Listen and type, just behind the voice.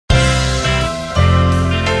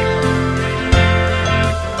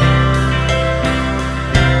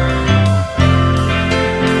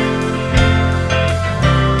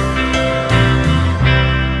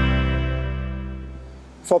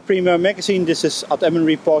For Premier Magazine, this is Ad Emmen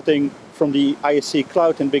reporting from the ISC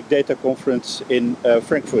Cloud and Big Data Conference in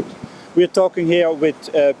Frankfurt. We are talking here with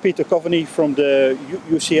Peter Coveney from the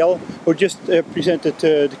UCL, who just presented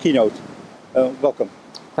the keynote. Welcome.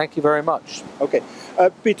 Thank you very much. Okay.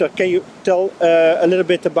 Peter, can you tell a little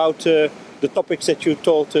bit about the topics that you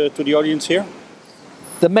told to the audience here?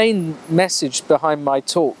 The main message behind my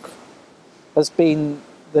talk has been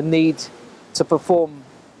the need to perform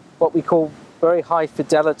what we call very high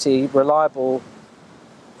fidelity, reliable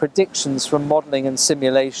predictions from modeling and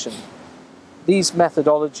simulation. These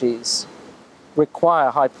methodologies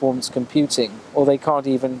require high performance computing, or they can't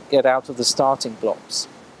even get out of the starting blocks.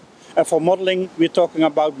 And for modeling, we're talking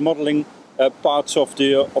about modeling parts of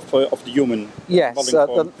the human. Yes,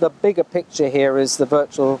 the bigger picture here is the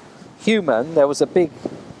virtual human. There was a big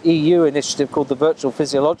EU initiative called the Virtual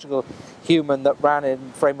Physiological Human that ran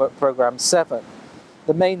in Framework Programme 7.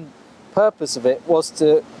 The main purpose of it was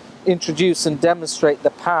to introduce and demonstrate the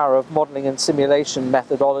power of modeling and simulation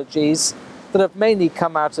methodologies that have mainly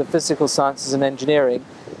come out of physical sciences and engineering,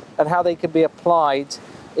 and how they can be applied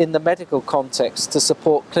in the medical context to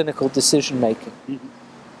support clinical decision making. Mm-hmm.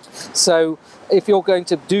 So if you're going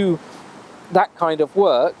to do that kind of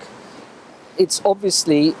work, it's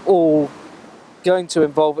obviously all going to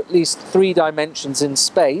involve at least 3 dimensions in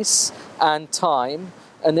space and time,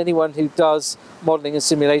 and anyone who does modeling and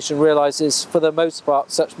simulation realizes for the most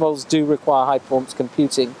part such models do require high performance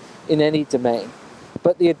computing in any domain.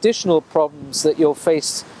 But the additional problems that you'll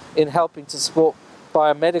face in helping to support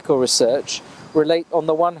biomedical research relate on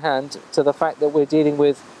the one hand to the fact that we're dealing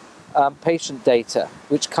with patient data,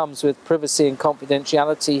 which comes with privacy and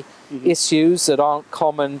confidentiality issues that aren't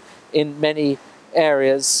common in many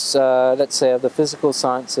areas, let's say, of the physical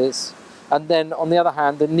sciences. And then on the other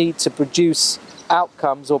hand, the need to produce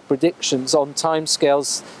outcomes or predictions on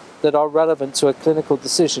timescales that are relevant to a clinical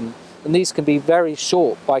decision. And these can be very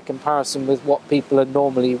short by comparison with what people are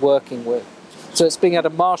normally working with. So it's being able to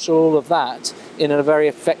marshal all of that in a very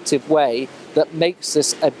effective way that makes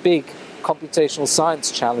this a big computational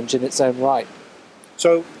science challenge in its own right.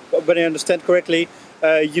 So, when I understand correctly,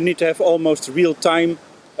 you need to have almost real-time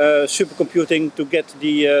supercomputing to get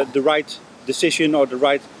the right decision or the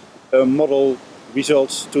right model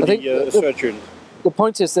results to the surgeon. The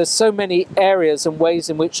point is there's so many areas and ways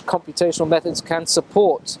in which computational methods can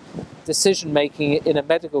support decision making in a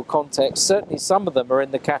medical context. Certainly some of them are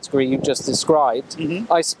in the category you just described.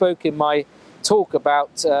 Mm-hmm. I spoke in my talk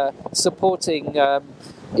about supporting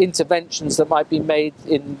interventions that might be made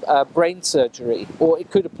in brain surgery, or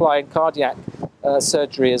it could apply in cardiac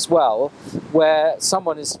surgery as well, where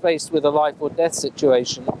someone is faced with a life or death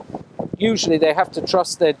situation. Usually they have to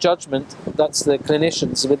trust their judgment, that's the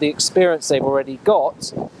clinicians, with the experience they've already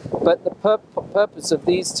got, but the purpose of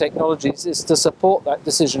these technologies is to support that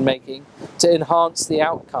decision making, to enhance the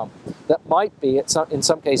outcome that might be, in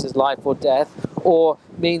some cases, life or death, or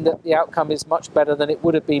mean that the outcome is much better than it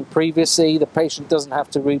would have been previously, the patient doesn't have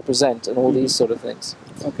to represent, and all these sort of things.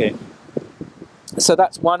 Okay. So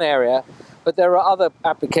that's one area, but there are other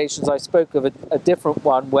applications. I spoke of a different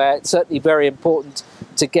one where it's certainly very important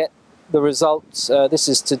to get the results. This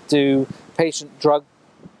is to do patient drug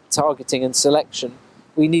targeting and selection.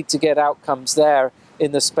 We need to get outcomes there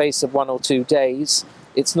in the space of 1 or 2 days.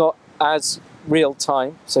 It's not as real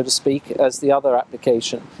time, so to speak, as the other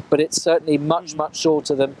application, but it's certainly much, much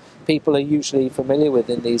shorter than people are usually familiar with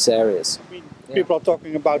in these areas. I mean, people are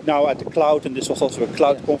talking about now at the cloud, and this was also a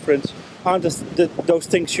cloud conference. Aren't those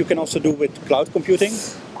things you can also do with cloud computing?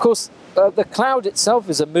 Of course, the cloud itself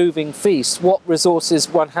is a moving feast. What resources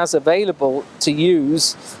one has available to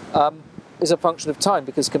use is a function of time,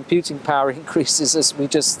 because computing power increases as we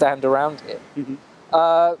just stand around here.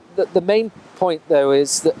 Mm-hmm. The main point, though,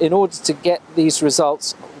 is that in order to get these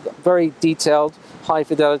results, very detailed,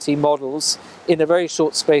 high-fidelity models in a very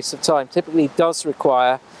short space of time, typically does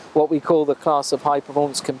require what we call the class of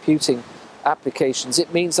high-performance computing applications.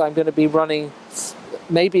 It means I'm going to be running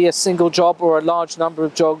maybe a single job or a large number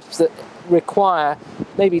of jobs that require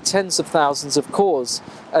maybe tens of thousands of cores,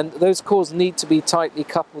 and those cores need to be tightly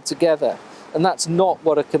coupled together, and that's not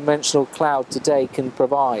what a conventional cloud today can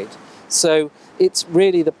provide. So it's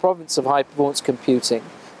really the province of high performance computing.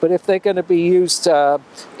 But if they're going to be used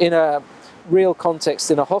in a real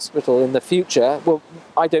context in a hospital in the future, well,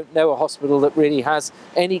 I don't know a hospital that really has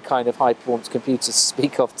any kind of high performance computer to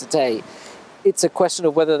speak of today. It's a question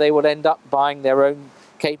of whether they will end up buying their own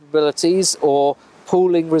capabilities or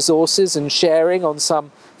pooling resources and sharing on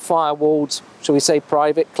some firewalled, shall we say,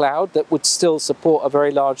 private cloud that would still support a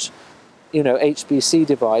very large, HPC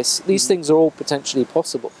device. These things are all potentially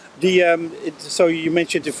possible. So you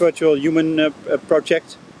mentioned the virtual human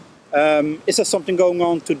project. Is there something going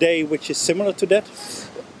on today which is similar to that?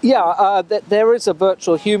 Yeah, there is a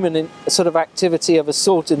virtual human sort of activity of a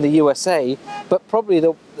sort in the USA, but probably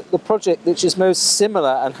the project which is most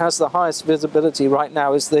similar and has the highest visibility right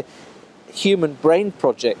now is the Human Brain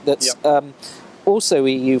Project that's also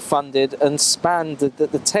EU funded and spanned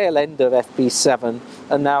the tail end of FP7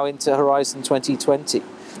 and now into Horizon 2020.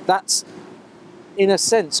 That's, in a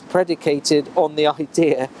sense, predicated on the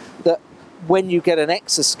idea that when you get an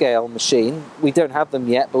exascale machine, we don't have them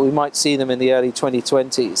yet, but we might see them in the early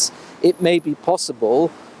 2020s, it may be possible,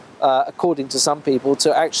 according to some people,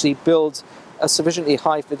 to actually build a sufficiently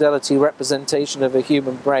high fidelity representation of a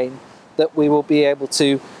human brain that we will be able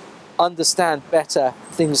to understand better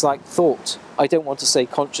things like thought. I don't want to say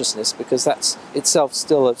consciousness because that's itself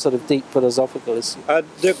still a sort of deep philosophical issue.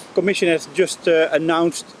 The Commission has just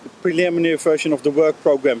announced a preliminary version of the work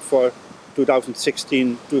program for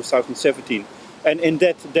 2016-2017, and in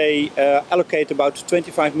that they allocate about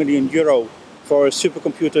 25 million euro for a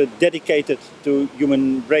supercomputer dedicated to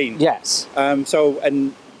human brain. Yes. And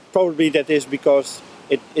probably that is because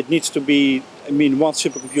it needs to be, I mean, one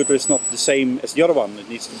supercomputer is not the same as the other one. It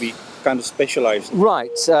needs to be kind of specialized.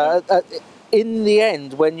 Right. In the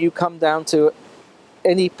end, when you come down to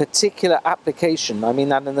any particular application, I mean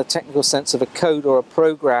that in the technical sense of a code or a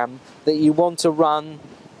program that you want to run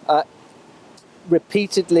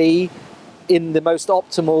repeatedly in the most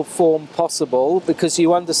optimal form possible because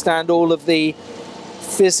you understand all of the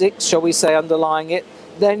physics, shall we say, underlying it,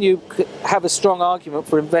 then you have a strong argument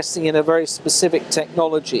for investing in a very specific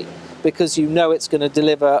technology because you know it's going to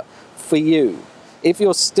deliver for you. If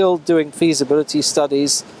you're still doing feasibility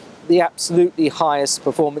studies, the absolutely highest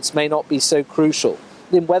performance may not be so crucial.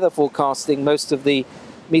 In weather forecasting, most of the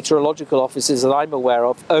meteorological offices that I'm aware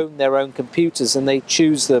of own their own computers and they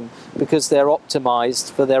choose them because they're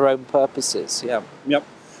optimized for their own purposes. Yeah. Yep.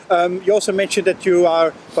 You also mentioned that you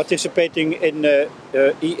are participating in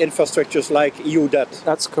e-infrastructures like EUDAT.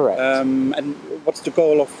 That's correct. And what's the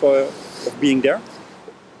goal of being there?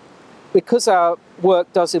 Because our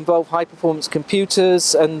work does involve high-performance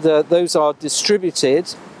computers and those are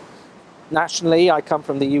distributed nationally. I come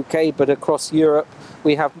from the UK, but across Europe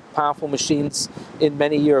we have powerful machines in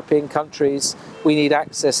many European countries. We need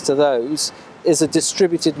access to those. There's a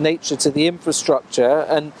distributed nature to the infrastructure,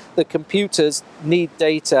 and the computers need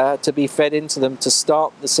data to be fed into them to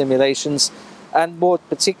start the simulations, and more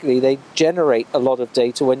particularly they generate a lot of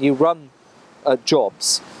data when you run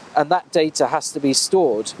jobs, and that data has to be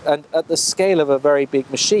stored. And at the scale of a very big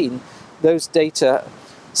machine, those data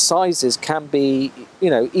sizes can be,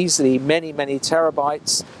 easily many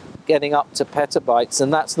terabytes, getting up to petabytes,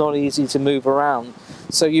 and that's not easy to move around.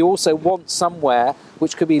 So you also want somewhere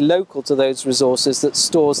which could be local to those resources that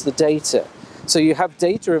stores the data. So you have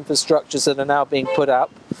data infrastructures that are now being put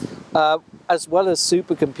up, as well as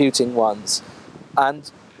supercomputing ones. And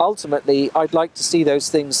ultimately, I'd like to see those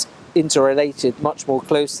things interrelated much more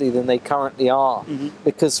closely than they currently are,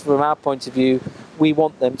 because from our point of view, we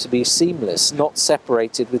want them to be seamless, not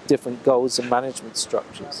separated with different goals and management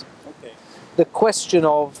structures. Okay. The question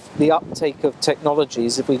of the uptake of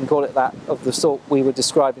technologies, if we can call it that, of the sort we were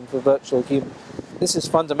describing for virtual human, this is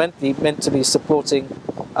fundamentally meant to be supporting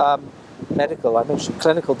medical, I mentioned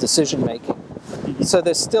clinical decision making. So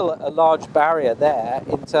there's still a large barrier there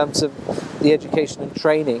in terms of the education and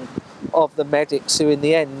training of the medics who in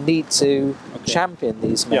the end need to champion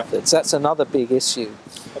these methods. That's another big issue.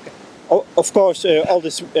 Okay. Of course, all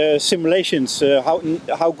these simulations,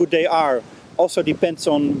 how good they are, also depends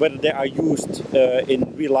on whether they are used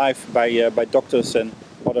in real life by doctors and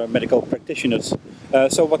other medical practitioners.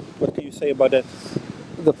 So what can you say about that?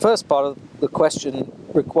 The first part of the question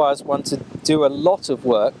requires one to do a lot of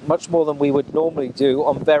work, much more than we would normally do,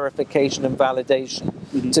 on verification and validation,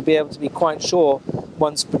 to be able to be quite sure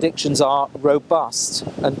one's predictions are robust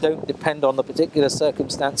and don't depend on the particular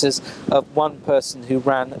circumstances of one person who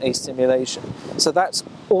ran a simulation. So that's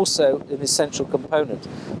also an essential component.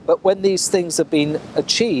 But when these things have been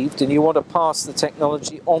achieved and you want to pass the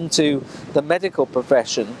technology onto the medical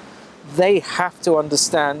profession, they have to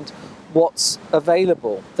understand what's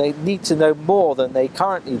available. They need to know more than they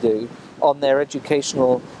currently do on their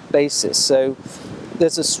educational basis. So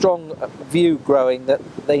there's a strong view growing that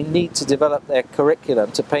they need to develop their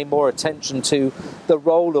curriculum to pay more attention to the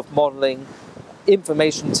role of modelling,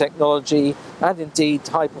 information technology, and indeed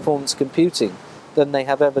high-performance computing than they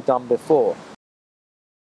have ever done before.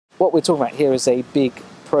 What we're talking about here is a big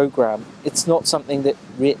program. It's not something that,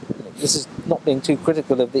 this is not being too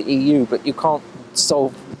critical of the EU, but you can't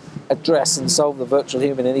solve address and solve the virtual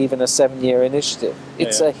human in even a 7-year initiative.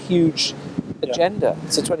 It's a huge agenda.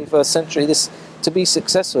 It's the 21st century. This, to be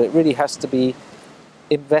successful, it really has to be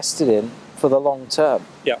invested in for the long term.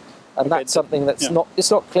 Yeah. And that's something that's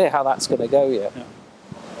it's not clear how that's going to go yet. Yeah.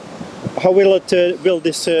 How will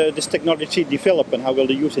this technology develop, and how will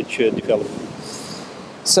the usage develop?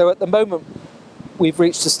 So at the moment, we've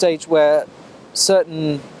reached a stage where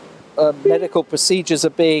certain medical procedures are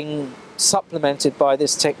being supplemented by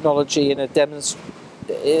this technology in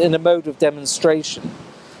a mode of demonstration.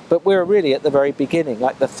 But we're really at the very beginning,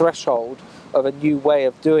 like the threshold of a new way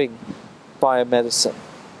of doing biomedicine.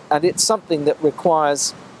 And it's something that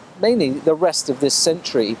requires mainly the rest of this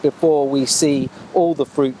century before we see all the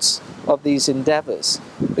fruits of these endeavours.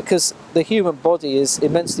 Because the human body is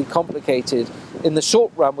immensely complicated. In the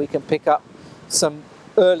short run, we can pick up some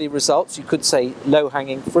early results, you could say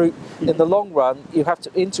low-hanging fruit. In the long run, you have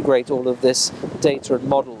to integrate all of this data and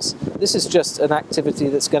models. This is just an activity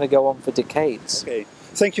that's going to go on for decades. Okay.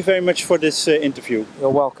 Thank you very much for this interview. You're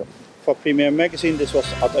welcome. For Premier Magazine, this was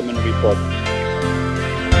Ad Emmen Report.